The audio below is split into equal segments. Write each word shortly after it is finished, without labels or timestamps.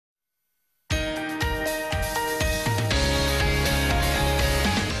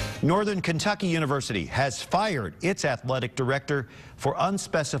Northern Kentucky University has fired its athletic director for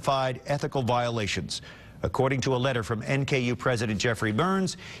unspecified ethical violations. According to a letter from NKU President Jeffrey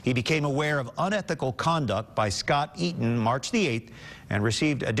Burns, he became aware of unethical conduct by Scott Eaton March the 8th and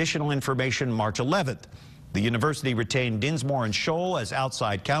received additional information March 11th. The university retained Dinsmore and Scholl as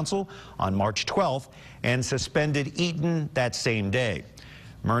outside counsel on March 12th and suspended Eaton that same day.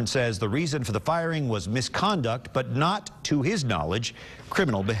 Burns says the reason for the firing was misconduct, but not, to his knowledge,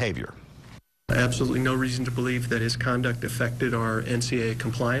 criminal behavior. Absolutely no reason to believe that his conduct affected our NCAA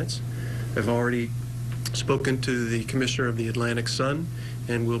compliance. I've already spoken to the Commissioner of the Atlantic Sun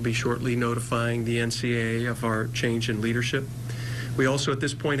and will be shortly notifying the NCAA of our change in leadership. We also at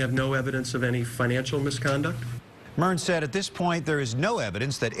this point have no evidence of any financial misconduct. Burns said at this point there is no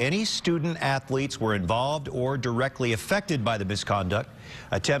evidence that any student athletes were involved or directly affected by the misconduct.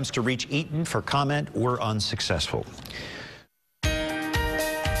 Attempts to reach Eaton for comment were unsuccessful.